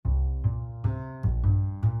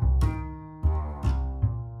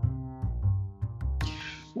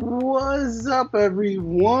What's up,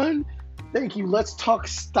 everyone? Thank you. Let's talk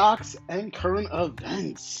stocks and current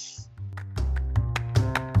events.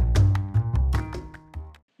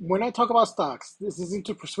 When I talk about stocks, this isn't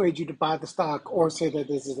to persuade you to buy the stock or say that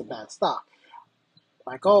this is a bad stock.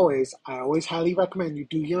 Like always, I always highly recommend you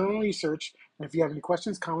do your own research. And if you have any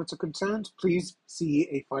questions, comments, or concerns, please see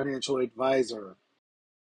a financial advisor.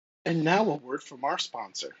 And now a word from our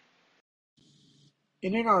sponsor.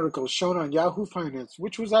 In an article shown on Yahoo Finance,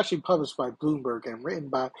 which was actually published by Bloomberg and written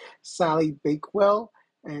by Sally Bakewell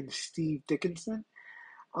and Steve Dickinson,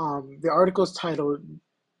 the article is titled,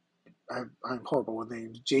 I'm horrible with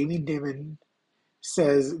names, Jamie Dimon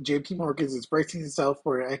says JP Morgan is bracing itself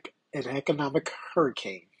for an economic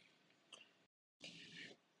hurricane.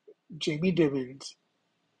 Jamie Dimon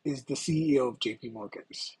is the CEO of JP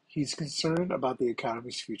Morgan's. He's concerned about the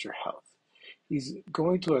economy's future health. He's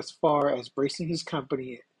going to as far as bracing his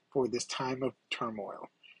company for this time of turmoil.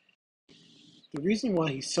 The reason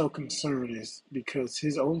why he's so concerned is because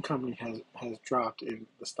his own company has dropped in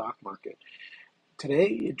the stock market. Today,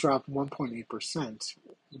 it dropped 1.8%,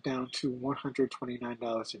 down to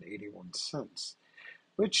 $129.81,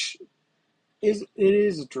 which is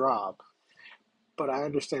a drop, but I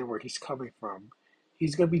understand where he's coming from.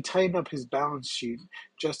 He's going to be tightening up his balance sheet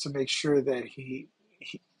just to make sure that he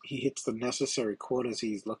hits the necessary quotas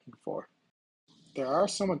he's looking for. There are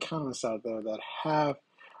some economists out there that have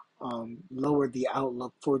lowered the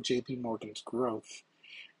outlook for JP Morgan's growth.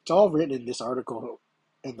 It's all written in this article,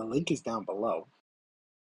 and the link is down below.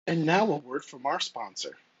 And now a word from our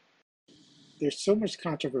sponsor. There's so much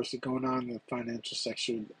controversy going on in the financial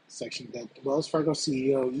section that Wells Fargo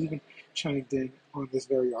CEO even chimed in on this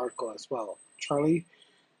very article as well. Charlie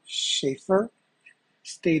Schaefer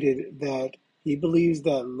stated that he believes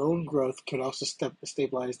that loan growth could also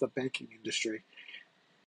stabilize the banking industry.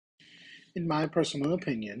 In my personal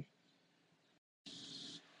opinion,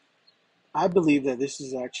 I believe that this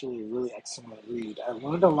is actually a really excellent read. I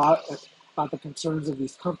learned a lot about the concerns of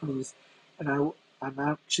these companies, and I'm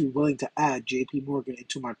actually willing to add JP Morgan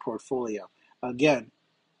into my portfolio. Again,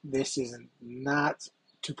 this is not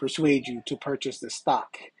to persuade you to purchase the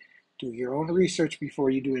stock. Do your own research before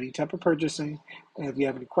you do any type of purchasing. And if you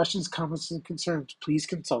have any questions, comments, and concerns, please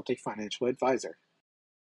consult a financial advisor.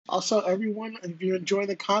 Also, everyone, if you're enjoying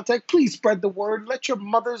the content, please spread the word. Let your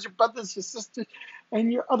mothers, your brothers, your sisters,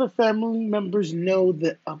 and your other family members know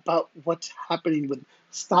about what's happening with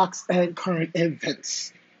stocks and current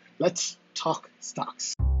events. Let's talk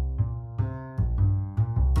stocks.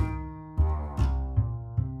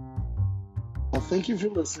 Well, thank you for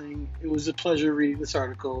listening. It was a pleasure reading this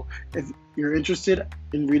article. If you're interested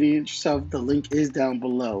in reading it yourself, the link is down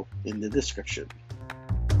below in the description.